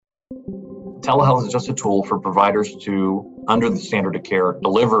Telehealth is just a tool for providers to, under the standard of care,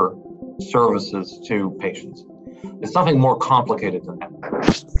 deliver services to patients. It's nothing more complicated than that.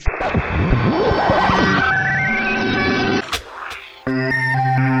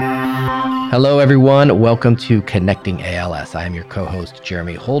 Hello, everyone. Welcome to Connecting ALS. I am your co-host,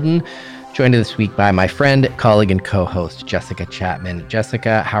 Jeremy Holden, joined this week by my friend, colleague, and co-host, Jessica Chapman.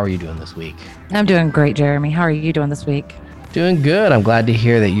 Jessica, how are you doing this week? I'm doing great, Jeremy. How are you doing this week? Doing good. I'm glad to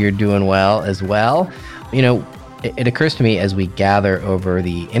hear that you're doing well as well. You know, it occurs to me as we gather over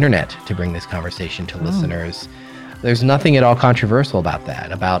the internet to bring this conversation to listeners, there's nothing at all controversial about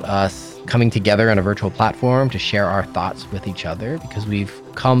that, about us coming together on a virtual platform to share our thoughts with each other, because we've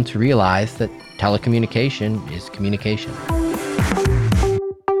come to realize that telecommunication is communication.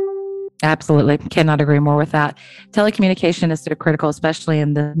 Absolutely. Cannot agree more with that. Telecommunication is so critical, especially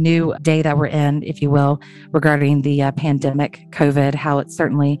in the new day that we're in, if you will, regarding the pandemic, COVID, how it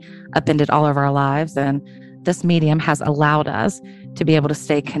certainly upended all of our lives. And this medium has allowed us to be able to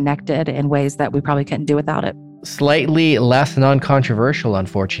stay connected in ways that we probably couldn't do without it. Slightly less non-controversial,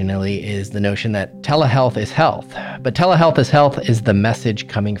 unfortunately, is the notion that telehealth is health. But telehealth is health is the message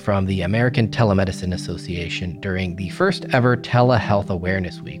coming from the American Telemedicine Association during the first ever Telehealth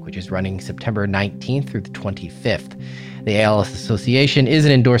Awareness Week, which is running September 19th through the 25th. The ALS Association is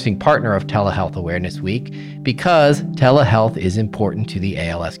an endorsing partner of Telehealth Awareness Week because telehealth is important to the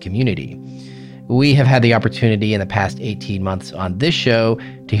ALS community. We have had the opportunity in the past 18 months on this show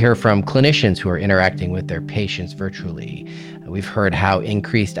to hear from clinicians who are interacting with their patients virtually. We've heard how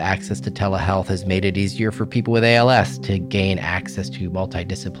increased access to telehealth has made it easier for people with ALS to gain access to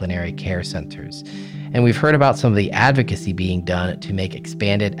multidisciplinary care centers. And we've heard about some of the advocacy being done to make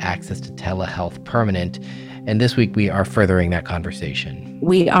expanded access to telehealth permanent. And this week, we are furthering that conversation.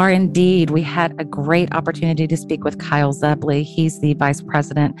 We are indeed. We had a great opportunity to speak with Kyle Zebley. He's the Vice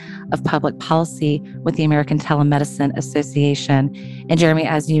President of Public Policy with the American Telemedicine Association. And Jeremy,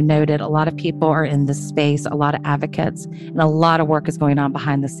 as you noted, a lot of people are in this space, a lot of advocates, and a lot of work is going on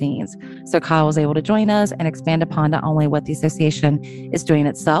behind the scenes. So Kyle was able to join us and expand upon not only what the association is doing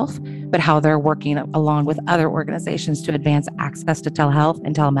itself, but how they're working along with other organizations to advance access to telehealth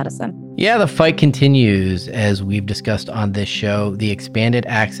and telemedicine. Yeah, the fight continues. As we've discussed on this show, the expanded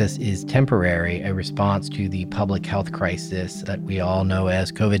access is temporary, a response to the public health crisis that we all know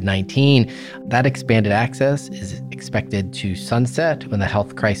as COVID-19. That expanded access is expected to sunset when the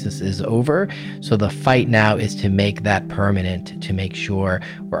health crisis is over. So the fight now is to make that permanent, to make sure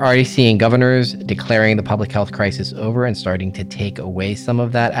we're already seeing governors declaring the public health crisis over and starting to take away some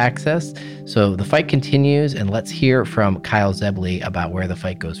of that access. So the fight continues, and let's hear from Kyle Zebley about where the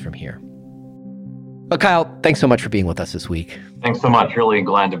fight goes from here. Well, Kyle, thanks so much for being with us this week. Thanks so much. Really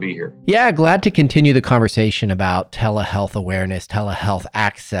glad to be here. Yeah, glad to continue the conversation about telehealth awareness, telehealth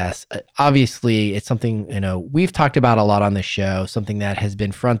access. Obviously, it's something, we've talked about a lot on the show, something that has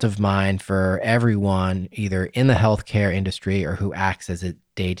been front of mind for everyone, either in the healthcare industry or who access it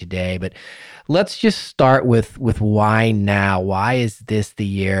day to day. But let's just start with why now? Why is this the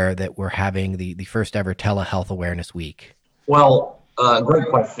year that we're having the first ever Telehealth Awareness Week? Well, great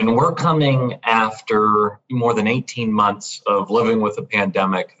question. We're coming after more than 18 months of living with a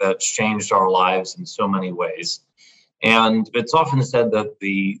pandemic that's changed our lives in so many ways. And it's often said that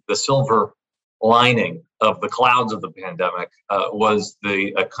the silver lining of the clouds of the pandemic was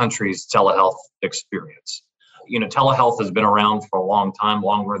the country's telehealth experience. Telehealth has been around for a long time,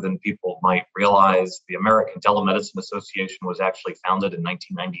 longer than people might realize. The American Telemedicine Association was actually founded in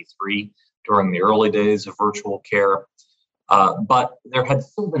 1993 during the early days of virtual care. But there had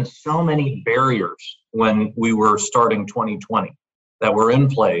still been so many barriers when we were starting 2020 that were in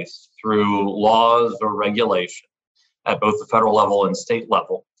place through laws or regulation at both the federal level and state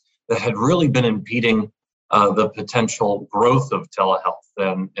level that had really been impeding the potential growth of telehealth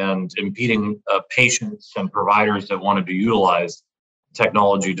and impeding patients and providers that wanted to utilize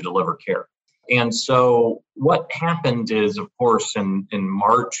technology to deliver care. And so what happened is, of course, in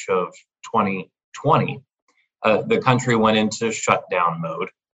March of 2020, the country went into shutdown mode,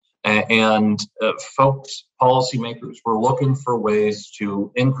 and folks, policymakers, were looking for ways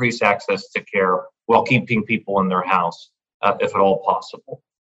to increase access to care while keeping people in their house, if at all possible.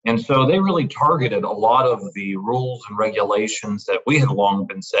 And so they really targeted a lot of the rules and regulations that we had long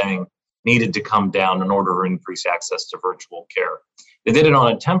been saying needed to come down in order to increase access to virtual care. They did it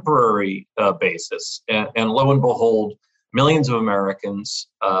on a temporary basis, and lo and behold, millions of Americans,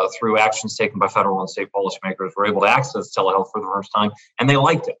 through actions taken by federal and state policymakers, were able to access telehealth for the first time, and they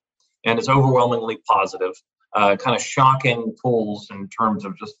liked it. And it's overwhelmingly positive, kind of shocking tools in terms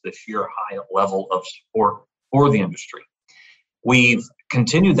of just the sheer high level of support for the industry. We've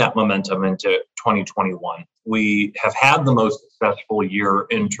continued that momentum into 2021. We have had the most successful year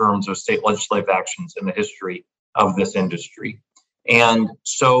in terms of state legislative actions in the history of this industry. And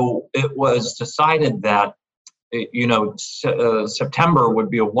so it was decided that, September would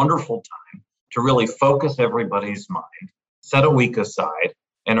be a wonderful time to really focus everybody's mind, set a week aside,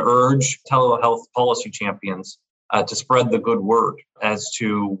 and urge telehealth policy champions to spread the good word as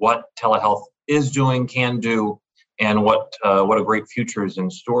to what telehealth is doing, can do, and what a great future is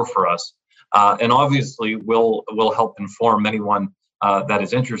in store for us. And obviously, will help inform anyone that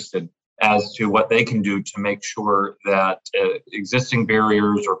is interested as to what they can do to make sure that existing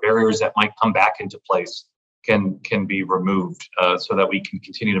barriers or barriers that might come back into place can be removed, so that we can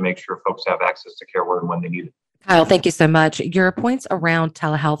continue to make sure folks have access to care where and when they need it. Kyle, thank you so much. Your points around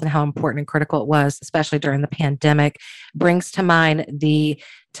telehealth and how important and critical it was, especially during the pandemic, brings to mind the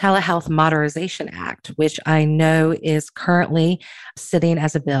Telehealth Modernization Act, which I know is currently sitting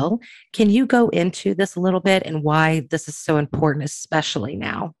as a bill. Can you go into this a little bit and why this is so important, especially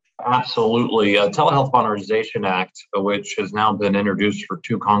now? Absolutely. Telehealth Modernization Act, which has now been introduced for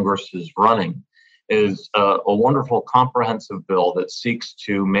 2 Congresses running, is a wonderful comprehensive bill that seeks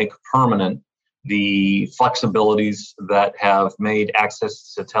to make permanent the flexibilities that have made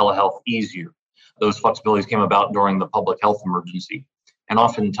access to telehealth easier. Those flexibilities came about during the public health emergency, and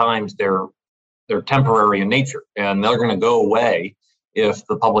oftentimes they're temporary in nature, and they're going to go away if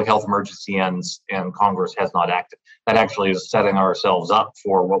the public health emergency ends and Congress has not acted. That actually is setting ourselves up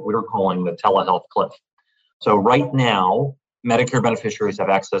for what we're calling the telehealth cliff. So right now, Medicare beneficiaries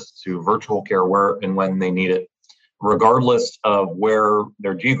have access to virtual care where and when they need it, regardless of where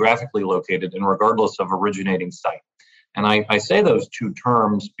they're geographically located and regardless of originating site. And I say those 2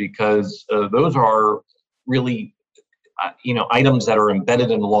 terms because those are really, items that are embedded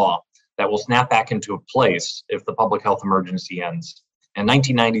in law that will snap back into place if the public health emergency ends. In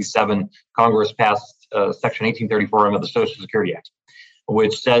 1997, Congress passed Section 1834M of the Social Security Act,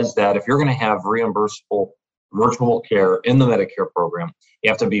 which says that if you're going to have reimbursable virtual care in the Medicare program, you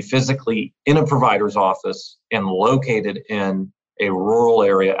have to be physically in a provider's office and located in a rural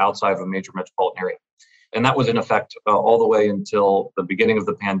area outside of a major metropolitan area. And that was in effect all the way until the beginning of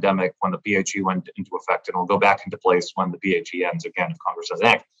the pandemic, when the PHE went into effect, and will go back into place when the PHE ends again if Congress doesn't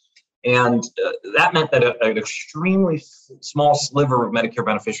act. And that meant that an extremely small sliver of Medicare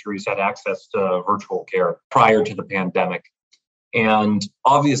beneficiaries had access to virtual care prior to the pandemic. And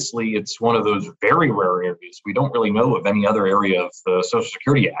obviously, it's one of those very rare areas. We don't really know of any other area of the Social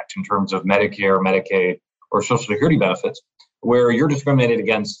Security Act in terms of Medicare, Medicaid, or Social Security benefits where you're discriminated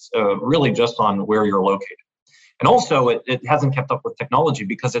against really just on where you're located. And also, it hasn't kept up with technology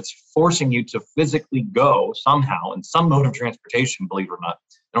because it's forcing you to physically go somehow in some mode of transportation, believe it or not,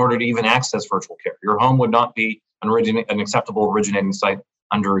 in order to even access virtual care. Your home would not be an acceptable originating site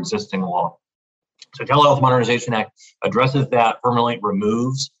under existing law. So Telehealth Modernization Act addresses that, permanently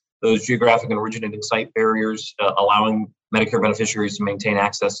removes those geographic and originating site barriers, allowing Medicare beneficiaries to maintain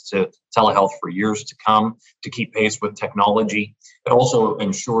access to telehealth for years to come, to keep pace with technology. It also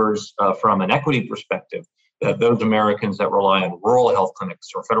ensures, from an equity perspective, that those Americans that rely on rural health clinics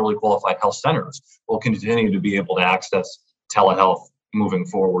or federally qualified health centers will continue to be able to access telehealth moving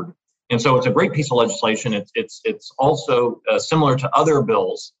forward. And so it's a great piece of legislation. It's also similar to other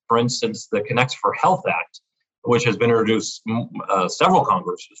bills, for instance, the Connects for Health Act, which has been introduced several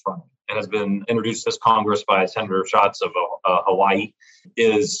Congresses from, and has been introduced this Congress by Senator Schatz of Hawaii,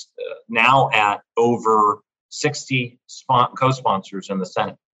 is now at over 60 co-sponsors in the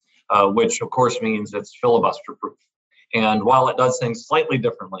Senate, which of course means it's filibuster proof. And while it does things slightly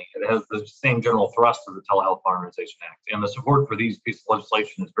differently, it has the same general thrust of the Telehealth Modernization Act. And the support for these pieces of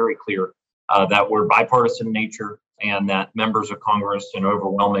legislation is very clear, that we're bipartisan in nature and that members of Congress in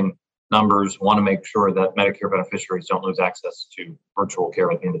overwhelming numbers want to make sure that Medicare beneficiaries don't lose access to virtual care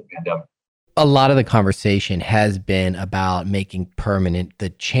at the end of the pandemic. A lot of the conversation has been about making permanent the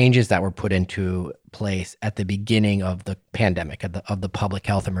changes that were put into place at the beginning of the pandemic, of the public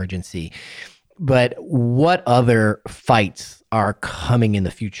health emergency. But what other fights are coming in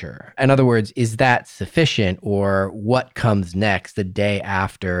the future? In other words, is that sufficient, or what comes next the day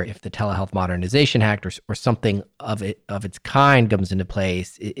after, if the Telehealth Modernization Act or something of its kind comes into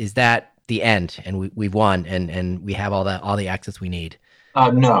place? Is that the end and we've won and we have all the access we need?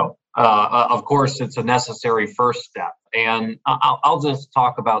 No. Of course, it's a necessary first step. And I'll just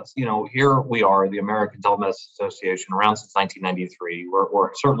talk about, here we are, the American Telemedicine Association, around since 1993.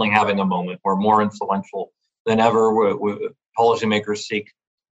 We're certainly having a moment. We're more influential than ever. Policymakers seek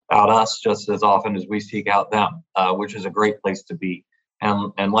out us just as often as we seek out them, which is a great place to be.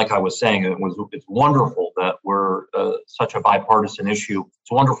 And like I was saying, it's wonderful that we're such a bipartisan issue.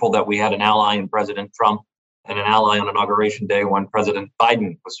 It's wonderful that we had an ally in President Trump and an ally on Inauguration Day when President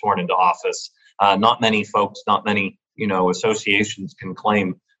Biden was sworn into office. Not many folks, not many associations can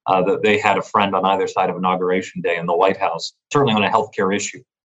claim that they had a friend on either side of Inauguration Day in the White House, certainly on a healthcare issue.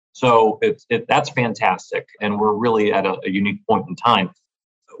 So that's fantastic, and we're really at a unique point in time.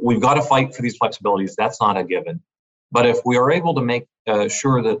 We've got to fight for these flexibilities. That's not a given. But if we are able to make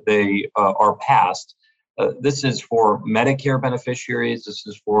sure that they are passed, this is for Medicare beneficiaries. This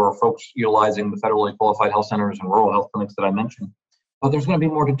is for folks utilizing the federally qualified health centers and rural health clinics that I mentioned. But there's going to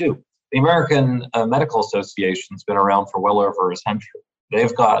be more to do. The American Medical Association has been around for well over a century.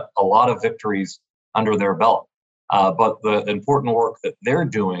 They've got a lot of victories under their belt. But the important work that they're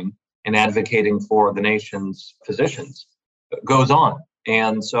doing in advocating for the nation's physicians goes on.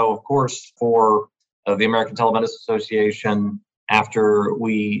 And so, of course, for the American Telemedicine Association, after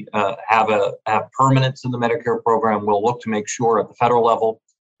we have permanence in the Medicare program, we'll look to make sure at the federal level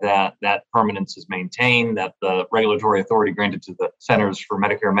that permanence is maintained, that the regulatory authority granted to the Centers for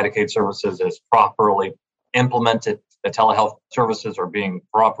Medicare and Medicaid Services is properly implemented, the telehealth services are being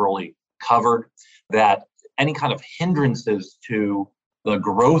properly covered, that any kind of hindrances to the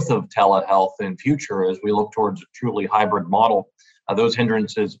growth of telehealth in future as we look towards a truly hybrid model, those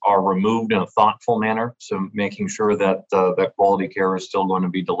hindrances are removed in a thoughtful manner, so making sure that that quality care is still going to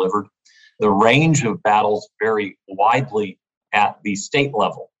be delivered. The range of battles vary widely at the state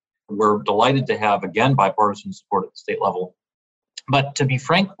level. We're delighted to have, again, bipartisan support at the state level. But to be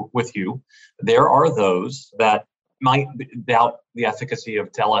frank with you, there are those that might doubt the efficacy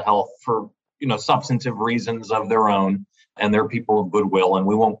of telehealth for substantive reasons of their own, and they're people of goodwill, and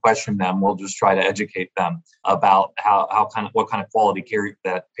we won't question them. We'll just try to educate them about what kind of quality care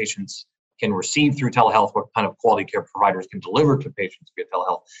that patients can receive through telehealth, what kind of quality care providers can deliver to patients via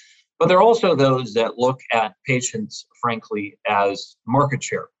telehealth. But there are also those that look at patients, frankly, as market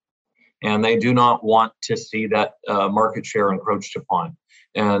share, and they do not want to see that market share encroached upon.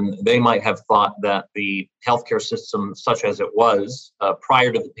 And they might have thought that the healthcare system, such as it was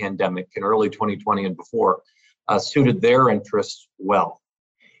prior to the pandemic in early 2020 and before, suited their interests well.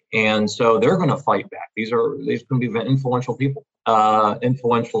 And so they're going to fight back. These can be influential people,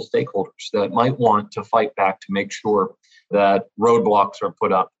 influential stakeholders that might want to fight back to make sure that roadblocks are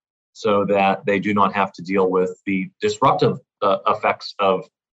put up so that they do not have to deal with the disruptive effects of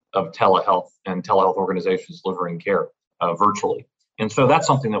telehealth and telehealth organizations delivering care virtually. And so that's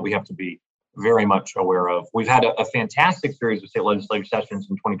something that we have to be very much aware of. We've had a fantastic series of state legislative sessions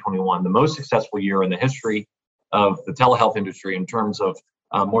in 2021, the most successful year in the history of the telehealth industry in terms of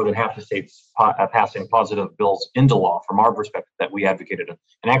more than half the states passing positive bills into law from our perspective that we advocated.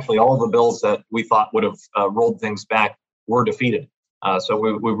 And actually all of the bills that we thought would have rolled things back were defeated. So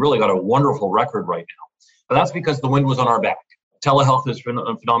we've really got a wonderful record right now. But that's because the wind was on our back. Telehealth has been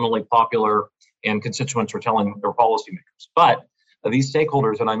phenomenally popular and constituents are telling their policymakers. But these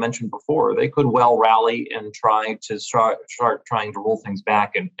stakeholders that I mentioned before, they could well rally and try to start trying to roll things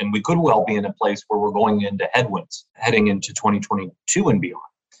back. And we could well be in a place where we're going into headwinds heading into 2022 and beyond.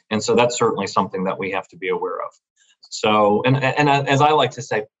 And so that's certainly something that we have to be aware of. So, and as I like to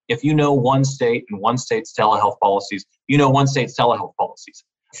say, if you know one state and one state's telehealth policies, you know one state's telehealth policies.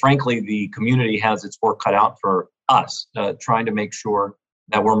 Frankly, the community has its work cut out for us, trying to make sure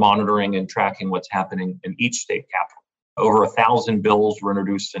that we're monitoring and tracking what's happening in each state capital. Over 1,000 bills were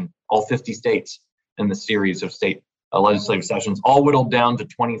introduced in all 50 states in the series of state legislative sessions, all whittled down to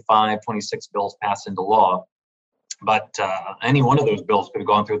 25, 26 bills passed into law. But any one of those bills could have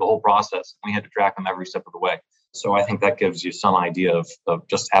gone through the whole process. We had to track them every step of the way. So I think that gives you some idea of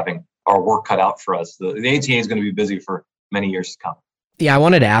just having our work cut out for us. The ATA is going to be busy for many years to come. Yeah, I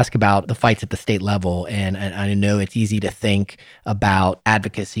wanted to ask about the fights at the state level, and I know it's easy to think about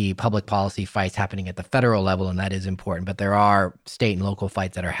advocacy, public policy fights happening at the federal level, and that is important, but there are state and local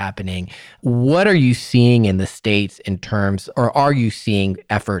fights that are happening. What are you seeing in the states in terms, or are you seeing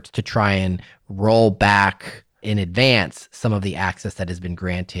efforts to try and roll back in advance some of the access that has been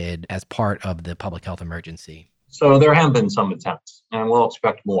granted as part of the public health emergency? So there have been some attempts, and we'll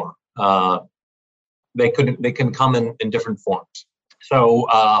expect more. They can come in different forms. So,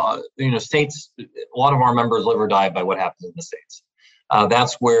 states, a lot of our members live or die by what happens in the states.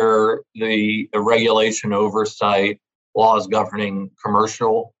 That's where the regulation, oversight, laws governing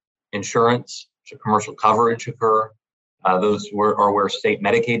commercial insurance, commercial coverage occur. Those are where state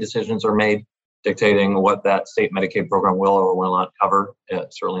Medicaid decisions are made, dictating what that state Medicaid program will or will not cover,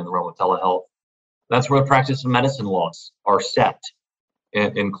 certainly in the realm of telehealth. That's where the practice of medicine laws are set.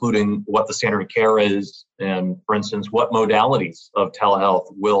 including what the standard of care is, and, for instance, what modalities of telehealth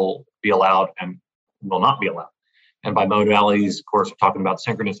will be allowed and will not be allowed. And by modalities, of course, we're talking about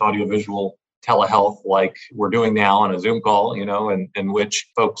synchronous audiovisual telehealth, like we're doing now on a Zoom call, in which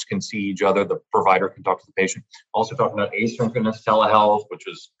folks can see each other, the provider can talk to the patient. Also talking about asynchronous telehealth, which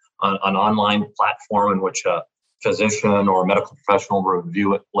is an online platform in which a physician or a medical professional will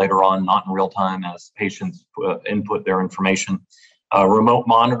review it later on, not in real time, as patients input their information. Remote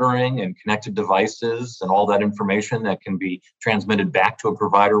monitoring and connected devices and all that information that can be transmitted back to a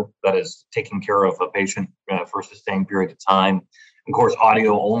provider that is taking care of a patient for a sustained period of time. Of course,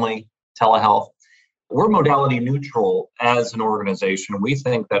 audio only telehealth. We're modality neutral as an organization. We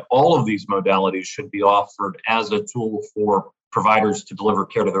think that all of these modalities should be offered as a tool for providers to deliver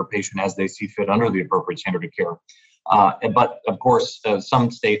care to their patient as they see fit under the appropriate standard of care. But of course,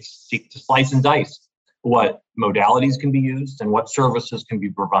 some states seek to slice and dice what modalities can be used and what services can be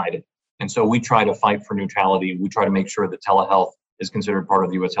provided. And so we try to fight for neutrality. We try to make sure that telehealth is considered part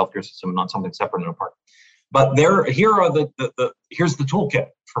of the U.S. healthcare system, not something separate and apart. But here's the toolkit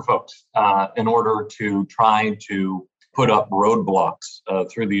for folks in order to try to put up roadblocks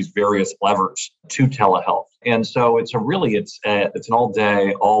through these various levers to telehealth. And so it's an all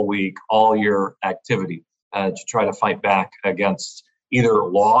day, all week, all year activity to try to fight back against either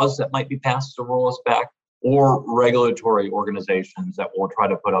laws that might be passed to roll us back or regulatory organizations that will try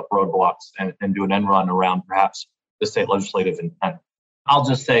to put up roadblocks and do an end run around perhaps the state legislative intent. I'll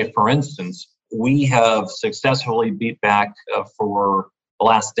just say, for instance, we have successfully beat back for the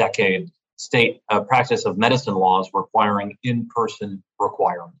last decade state practice of medicine laws requiring in-person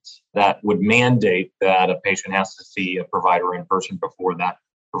requirements that would mandate that a patient has to see a provider in person before that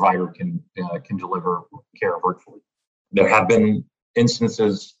provider can deliver care virtually. There have been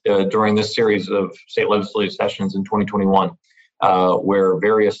instances during this series of state legislative sessions in 2021 where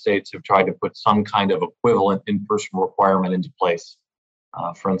various states have tried to put some kind of equivalent in-person requirement into place.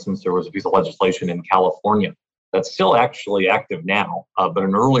 For instance, there was a piece of legislation in California that's still actually active now, but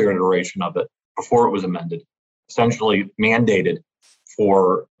an earlier iteration of it, before it was amended, essentially mandated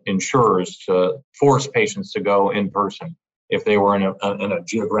for insurers to force patients to go in person if they were in a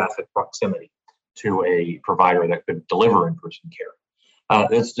geographic proximity to a provider that could deliver in-person care.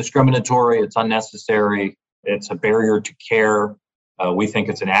 It's discriminatory, it's unnecessary, it's a barrier to care. We think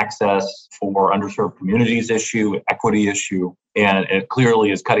it's an access for underserved communities issue, equity issue, and it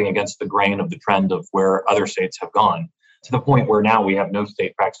clearly is cutting against the grain of the trend of where other states have gone, to the point where now we have no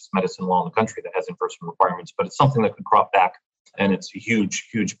state practice medicine law in the country that has in-person requirements, but it's something that could crop back, and it's a huge,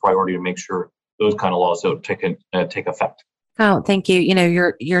 huge priority to make sure those kind of laws don't take effect. Oh, thank you.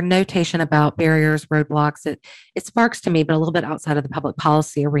 Your notation about barriers, roadblocks, it sparks to me, but a little bit outside of the public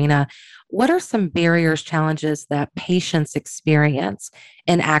policy arena. What are some barriers, challenges that patients experience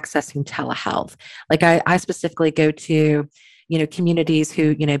in accessing telehealth? Like I specifically go to, communities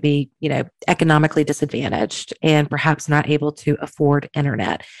who, be, economically disadvantaged and perhaps not able to afford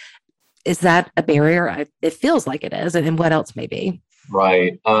internet. Is that a barrier? It feels like it is. And what else may be?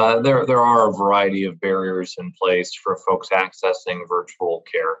 Right. There are a variety of barriers in place for folks accessing virtual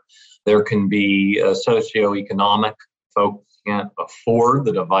care. There can be socioeconomic. Folks can't afford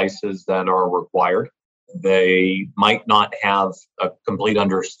the devices that are required. They might not have a complete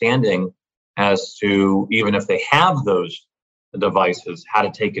understanding as to, even if they have those devices, how to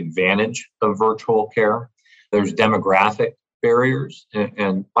take advantage of virtual care. There's demographic barriers.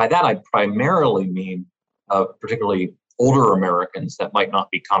 And by that, I primarily mean particularly older Americans that might not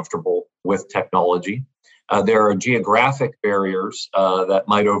be comfortable with technology. There are geographic barriers that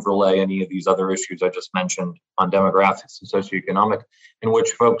might overlay any of these other issues I just mentioned on demographics and socioeconomic, in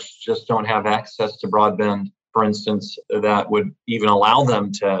which folks just don't have access to broadband, for instance, that would even allow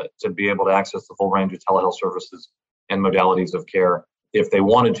them to be able to access the full range of telehealth services and modalities of care if they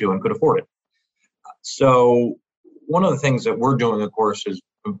wanted to and could afford it. So one of the things that we're doing, of course, is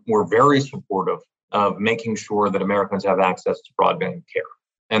we're very supportive of making sure that Americans have access to broadband care.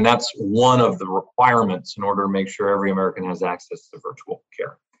 And that's one of the requirements in order to make sure every American has access to virtual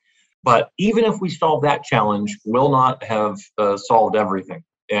care. But even if we solve that challenge, we'll not have solved everything.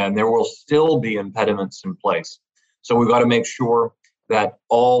 And there will still be impediments in place. So we've got to make sure that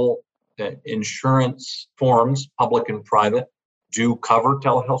all insurance forms, public and private, do cover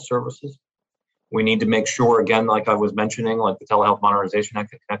telehealth services. We need to make sure, again, like I was mentioning, like the Telehealth Modernization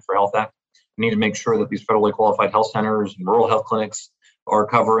Act, the Connect for Health Act, we need to make sure that these federally qualified health centers and rural health clinics are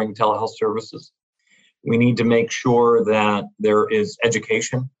covering telehealth services. We need to make sure that there is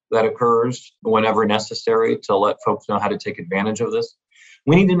education that occurs whenever necessary to let folks know how to take advantage of this.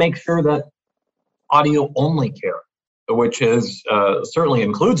 We need to make sure that audio-only care which is certainly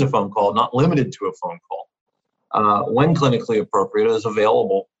includes a phone call, not limited to a phone call, when clinically appropriate, is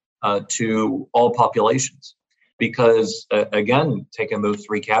available to all populations. Because again, taking those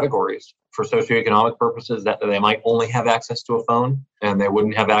three categories, for socioeconomic purposes, that they might only have access to a phone and they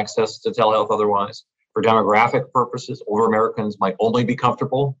wouldn't have access to telehealth otherwise. For demographic purposes, older Americans might only be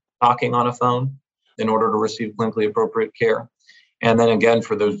comfortable talking on a phone in order to receive clinically appropriate care. And then again,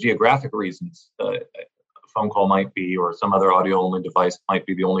 for those geographic reasons, a phone call might be, or some other audio-only device might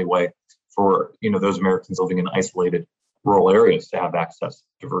be the only way for those Americans living in isolated rural areas to have access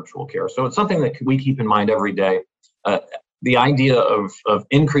to virtual care. So it's something that we keep in mind every day. The idea of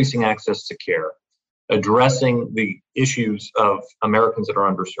increasing access to care, addressing the issues of Americans that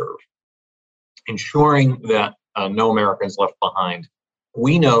are underserved, ensuring that no American is left behind.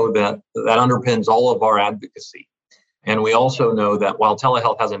 We know that underpins all of our advocacy. And we also know that while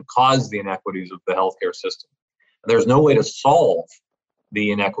telehealth hasn't caused the inequities of the healthcare system, there's no way to solve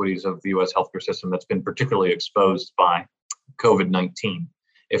the inequities of the U.S. healthcare system that's been particularly exposed by COVID-19.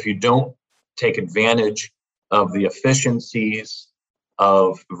 If you don't take advantage of the efficiencies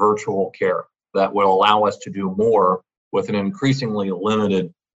of virtual care that will allow us to do more with an increasingly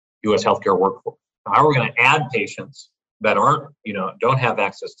limited U.S. healthcare workforce. How are we going to add patients that don't have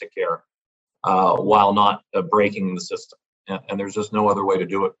access to care while not breaking the system? And there's just no other way to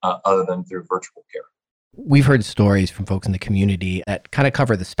do it other than through virtual care. We've heard stories from folks in the community that kind of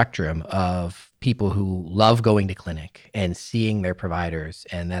cover the spectrum of people who love going to clinic and seeing their providers.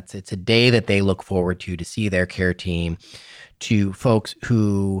 And it's a day that they look forward to see their care team, to folks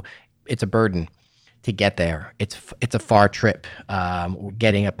who it's a burden to get there. It's a far trip.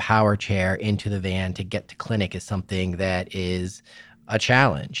 Getting a power chair into the van to get to clinic is something that is a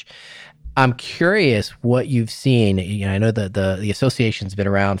challenge. I'm curious what you've seen. I know the association's been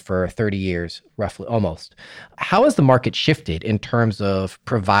around for 30 years, roughly, almost. How has the market shifted in terms of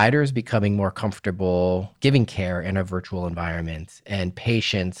providers becoming more comfortable giving care in a virtual environment and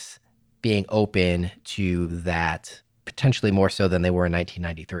patients being open to that, potentially more so than they were in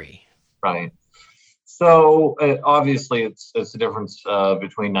 1993? Right. So obviously it's a difference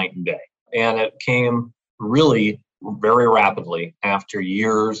between night and day. And it came really very rapidly after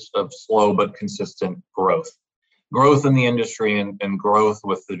years of slow but consistent growth in the industry and growth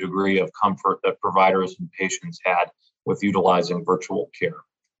with the degree of comfort that providers and patients had with utilizing virtual care.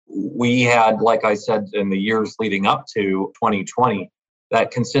 We had, like I said, in the years leading up to 2020, that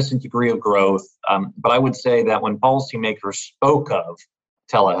consistent degree of growth. But I would say that when policymakers spoke of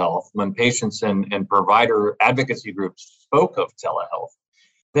telehealth, when patients and provider advocacy groups spoke of telehealth,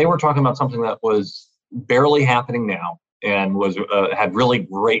 they were talking about something that was barely happening now and was had really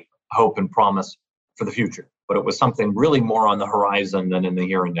great hope and promise for the future. But it was something really more on the horizon than in the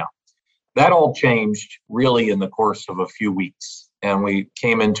here and now. That all changed really in the course of a few weeks. And we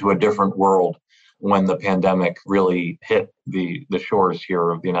came into a different world when the pandemic really hit the shores here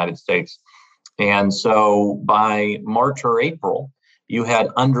of the United States. And so by March or April, you had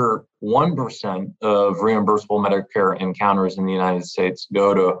under 1% of reimbursable Medicare encounters in the United States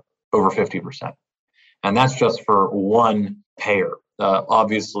go to over 50%. And that's just for one payer.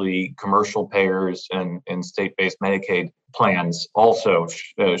 Obviously, commercial payers and state-based Medicaid plans also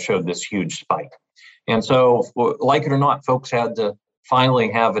showed this huge spike. And so, like it or not, folks had to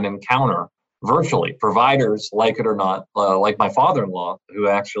finally have an encounter virtually. Providers, like it or not, like my father-in-law, who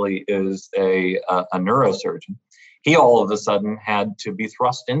actually is a neurosurgeon, he all of a sudden had to be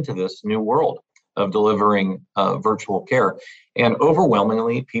thrust into this new world of delivering virtual care. And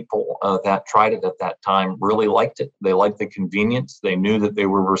overwhelmingly, people that tried it at that time really liked it. They liked the convenience. They knew that they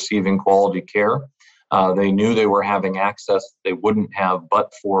were receiving quality care. They knew they were having access they wouldn't have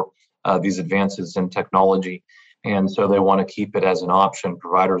but for these advances in technology. And so they want to keep it as an option.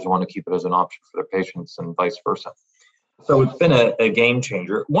 Providers want to keep it as an option for their patients and vice versa. So it's been a game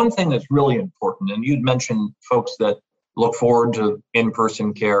changer. One thing that's really important, and you'd mentioned folks that look forward to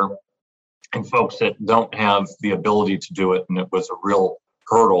in-person care and folks that don't have the ability to do it, and it was a real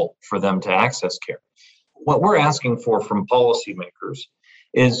hurdle for them to access care. What we're asking for from policymakers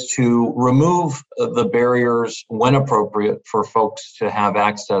is to remove the barriers when appropriate for folks to have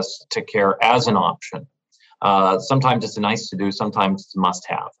access to care as an option. Sometimes it's nice to do, sometimes it's a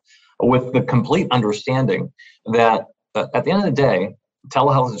must-have, with the complete understanding that at the end of the day,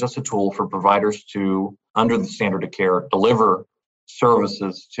 telehealth is just a tool for providers to, under the standard of care, deliver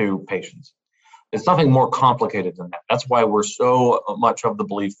services to patients. It's nothing more complicated than that. That's why we're so much of the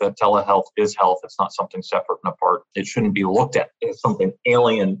belief that telehealth is health. It's not something separate and apart. It shouldn't be looked at as something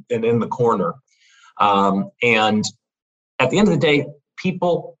alien and in the corner. And at the end of the day,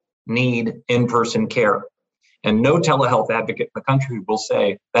 people need in-person care. And no telehealth advocate in the country will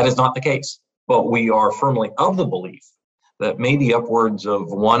say that is not the case. But we are firmly of the belief that maybe upwards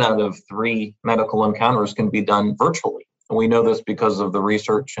of 1 out of 3 medical encounters can be done virtually. And we know this because of the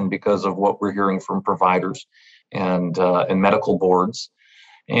research and because of what we're hearing from providers and medical boards.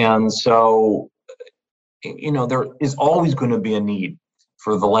 And so, there is always going to be a need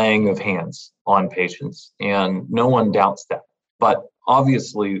for the laying of hands on patients, and no one doubts that. But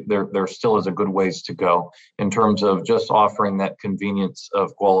obviously, there still is a good ways to go in terms of just offering that convenience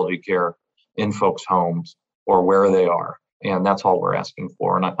of quality care in folks' homes or where they are. And that's all we're asking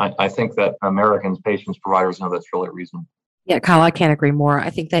for. And I think that Americans, patients, providers know that's really reasonable. Yeah, Kyle, I can't agree more. I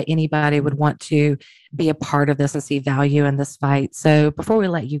think that anybody would want to be a part of this and see value in this fight. So before we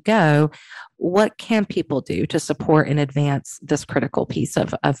let you go, what can people do to support and advance this critical piece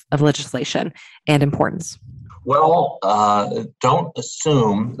of legislation and importance? Well, don't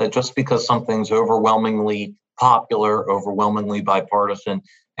assume that just because something's overwhelmingly popular, overwhelmingly bipartisan,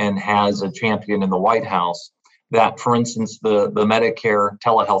 and has a champion in the White House, that, for instance, the Medicare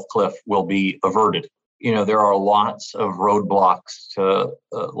telehealth cliff will be averted. There are lots of roadblocks to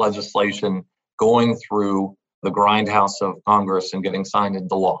legislation going through the grindhouse of Congress and getting signed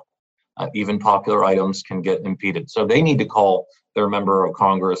into law. Even popular items can get impeded. So they need to call their member of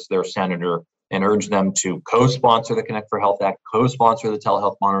Congress, their senator, and urge them to co-sponsor the Connect for Health Act, co-sponsor the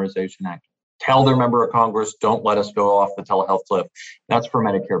Telehealth Modernization Act. Tell their member of Congress, don't let us go off the telehealth cliff. That's for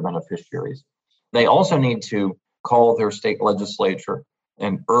Medicare beneficiaries. They also need to call their state legislature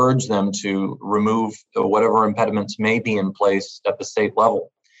and urge them to remove whatever impediments may be in place at the state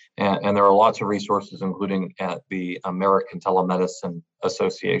level. And there are lots of resources, including at the American Telemedicine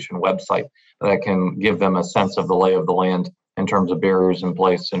Association website, that can give them a sense of the lay of the land in terms of barriers in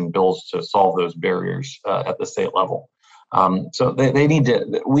place and bills to solve those barriers at the state level. So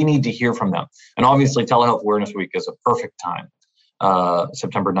we need to hear from them. And obviously, Telehealth Awareness Week is a perfect time,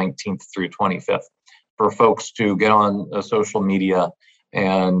 September 19th through 25th, for folks to get on social media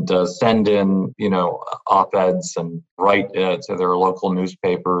and send in, op-eds and write to their local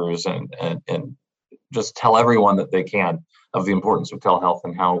newspapers and just tell everyone that they can of the importance of telehealth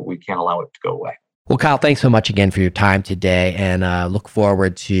and how we can't allow it to go away. Well, Kyle, thanks so much again for your time today, and look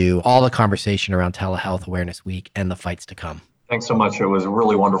forward to all the conversation around Telehealth Awareness Week and the fights to come. Thanks so much. It was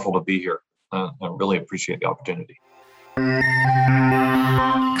really wonderful to be here. I really appreciate the opportunity.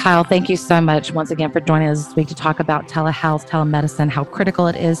 Kyle, thank you so much once again for joining us this week to talk about telehealth, telemedicine, how critical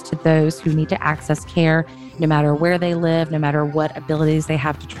it is to those who need to access care, no matter where they live, no matter what abilities they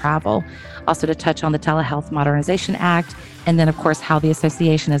have to travel. Also to touch on the Telehealth Modernization Act, and then, of course, how the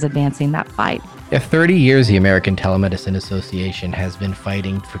association is advancing that fight. Yeah, 30 years the American Telemedicine Association has been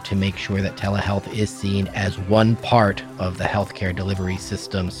fighting to make sure that telehealth is seen as one part of the healthcare delivery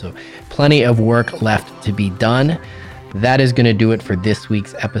system. So plenty of work left to be done. That is going to do it for this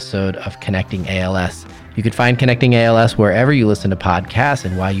week's episode of Connecting ALS. You can find Connecting ALS wherever you listen to podcasts,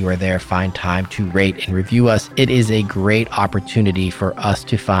 and while you are there, find time to rate and review us. It is a great opportunity for us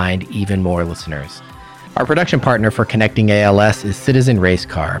to find even more listeners. Our production partner for Connecting ALS is Citizen Race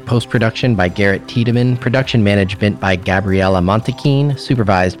Car. Post-production by Garrett Tiedemann. Production management by Gabriella Montequin.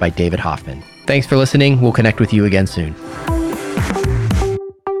 Supervised by David Hoffman. Thanks for listening. We'll connect with you again soon.